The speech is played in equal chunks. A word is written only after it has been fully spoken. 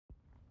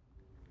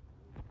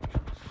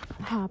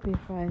Happy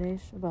Friday,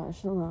 Shabbat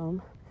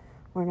Shalom.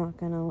 We're not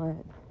going to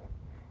let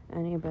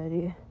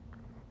anybody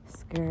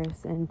scare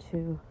us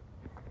into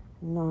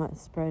not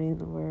spreading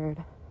the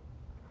word,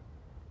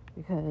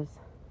 because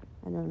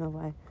I don't know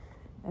why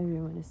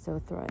everyone is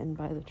so threatened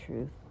by the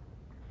truth.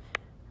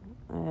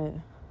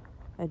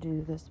 I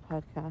do this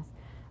podcast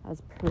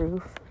as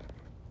proof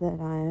that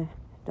I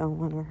don't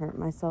want to hurt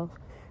myself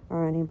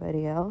or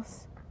anybody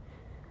else.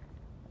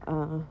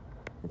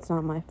 It's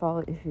not my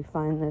fault if you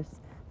find this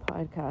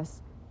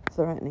podcast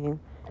threatening,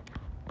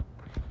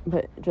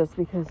 but just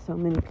because so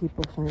many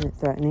people find it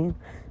threatening,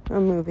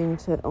 I'm moving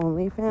to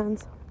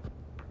OnlyFans.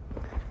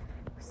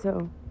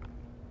 So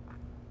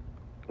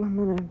I'm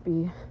going to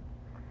be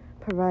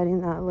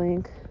providing that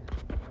link,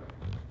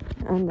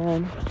 and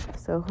then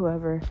so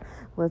whoever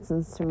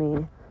listens to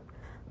me,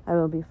 I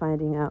will be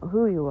finding out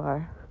who you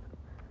are,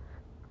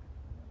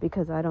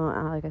 because I don't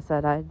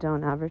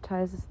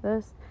advertise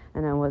this,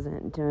 and I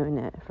wasn't doing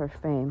it for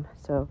fame.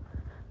 So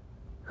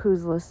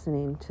who's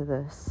listening to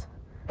this?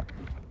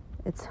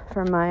 It's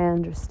from my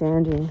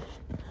understanding,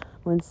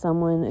 when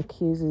someone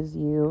accuses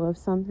you of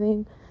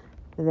something,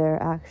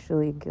 they're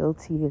actually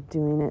guilty of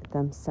doing it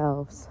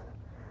themselves.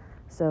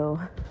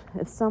 So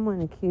if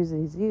someone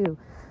accuses you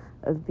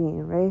of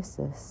being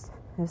racist,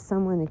 if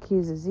someone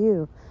accuses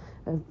you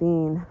of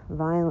being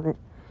violent,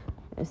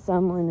 if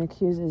someone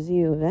accuses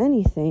you of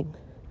anything,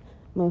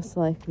 most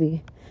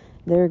likely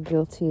they're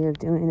guilty of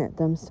doing it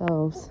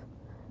themselves,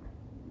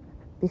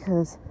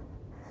 because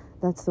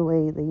that's the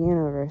way the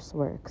universe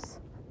works.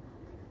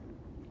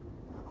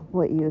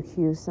 What you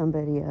accuse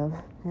somebody of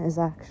is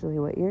actually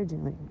what you're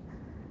doing.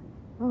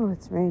 Oh,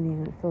 it's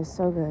raining. It feels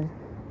so good.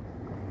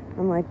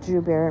 I'm like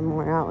Drew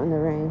Barrymore out in the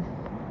rain.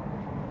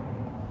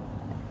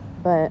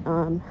 But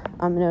I'm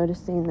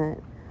noticing that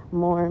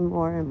more and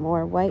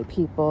more white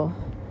people,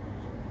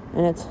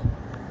 and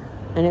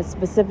it's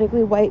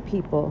specifically white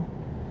people,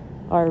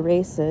 are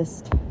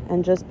racist.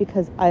 And just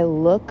because I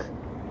look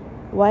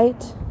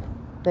white,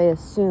 they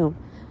assume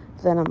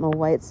that I'm a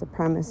white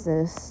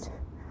supremacist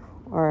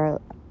or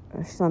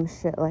some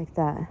shit like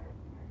that.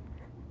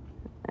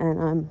 And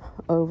I'm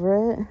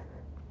over it.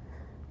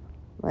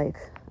 Like,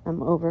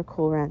 I'm over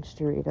Cool Ranch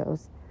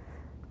Doritos.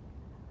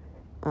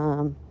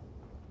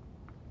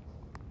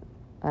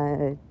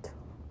 I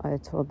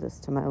told this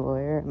to my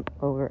lawyer. I'm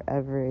over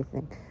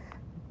everything.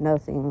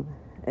 Nothing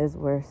is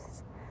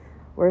worth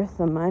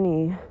the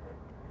money.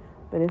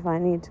 But if I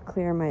need to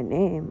clear my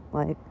name,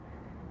 like,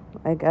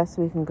 I guess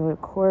we can go to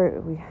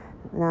court.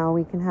 Now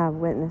we can have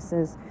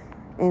witnesses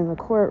in the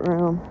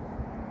courtroom.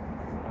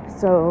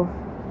 So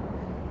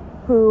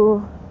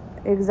who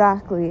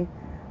exactly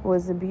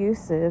was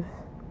abusive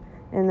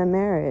in the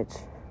marriage?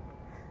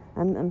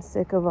 I'm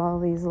sick of all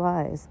these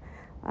lies.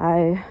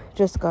 I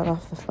just got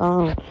off the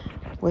phone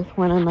with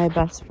one of my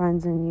best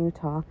friends in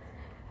Utah,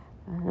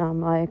 and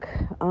I'm like,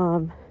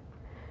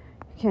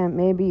 can't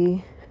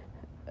maybe,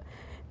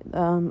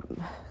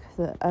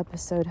 the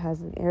episode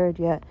hasn't aired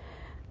yet,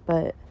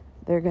 but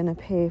they're gonna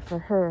pay for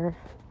her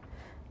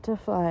to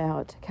fly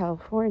out to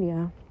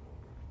California,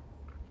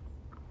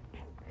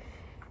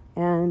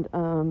 and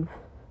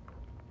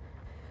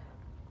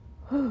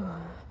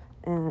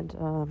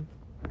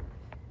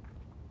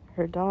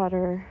her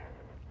daughter,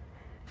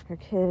 her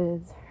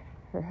kids,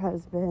 her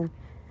husband,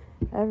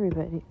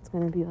 everybody. It's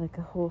going to be like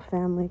a whole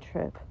family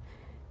trip.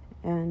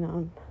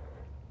 And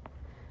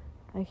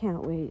I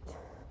can't wait.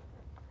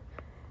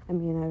 I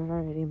mean, I've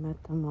already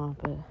met them all,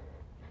 but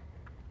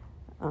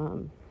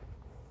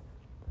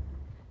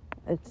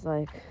it's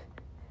like,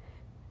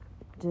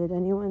 did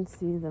anyone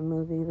see the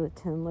movie The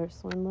Tinder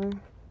Swindler?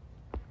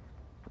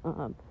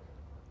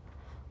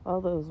 All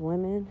those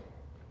women,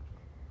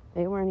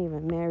 they weren't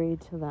even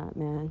married to that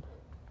man.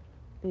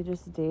 They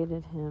just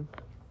dated him.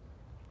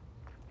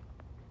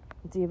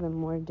 It's even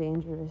more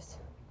dangerous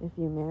if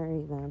you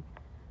marry them.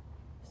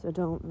 So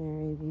don't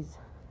marry these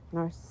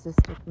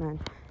narcissistic men.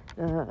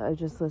 I was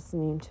just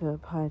listening to a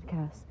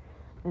podcast,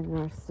 and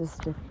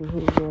narcissistic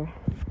behavior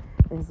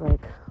is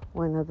like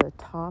one of the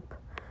top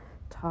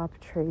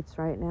traits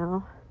right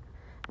now.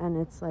 And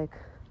it's like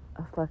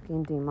a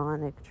fucking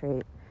demonic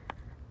trait.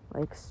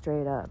 Like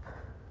straight up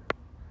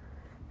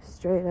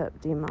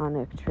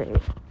demonic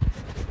trait.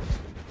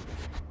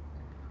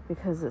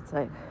 Because it's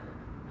like,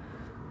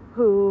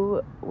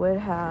 who would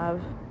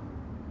have,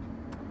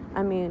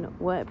 I mean,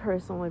 what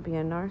person would be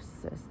a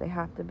narcissist? They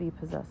have to be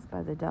possessed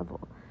by the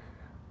devil.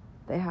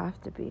 They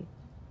have to be.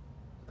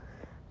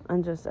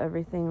 And just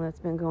everything that's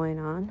been going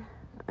on,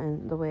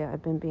 and the way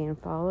I've been being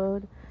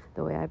followed,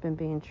 the way I've been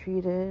being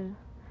treated,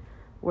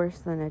 worse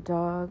than a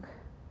dog.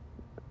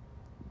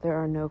 There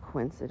are no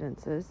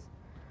coincidences.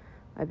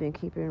 I've been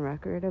keeping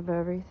record of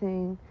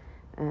everything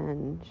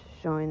and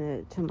showing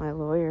it to my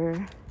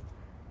lawyer.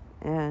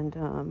 And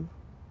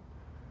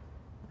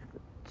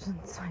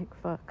it's like,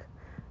 fuck,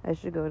 I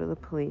should go to the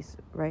police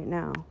right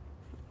now.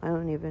 I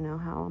don't even know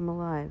how I'm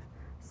alive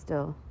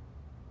still.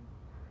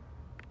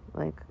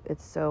 Like,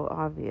 it's so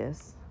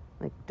obvious.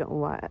 Like,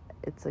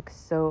 it's like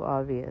so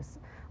obvious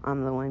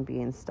I'm the one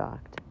being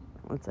stalked.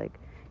 It's like,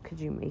 Could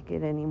you make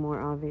it any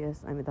more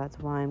obvious? I mean, that's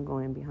why I'm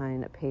going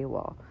behind a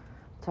paywall,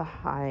 to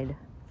hide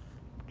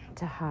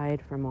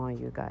from all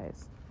you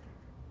guys.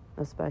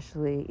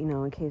 Especially,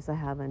 in case I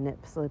have a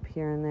nip slip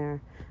here and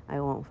there, I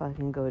won't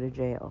fucking go to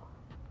jail.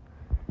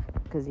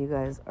 Because you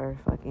guys are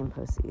fucking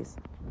pussies.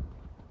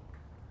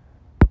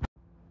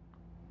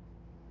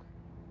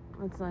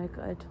 It's like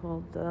I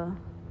told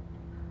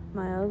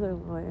my other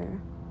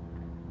lawyer.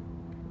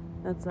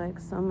 It's like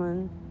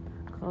someone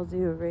calls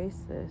you a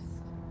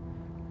racist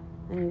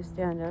and you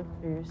stand up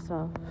for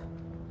yourself.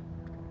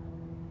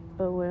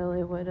 But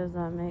really, what does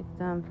that make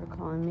them for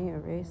calling me a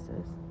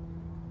racist?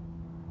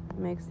 It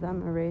makes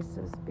them a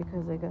racist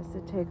because I guess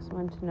it takes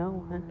one to know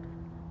one.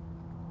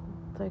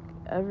 It's like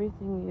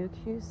everything you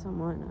accuse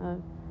someone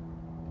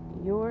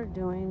of, you're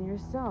doing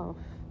yourself.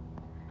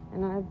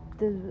 And I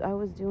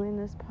was doing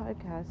this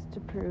podcast to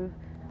prove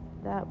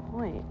that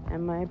point.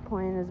 And my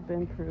point has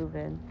been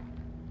proven.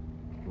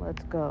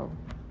 Let's go.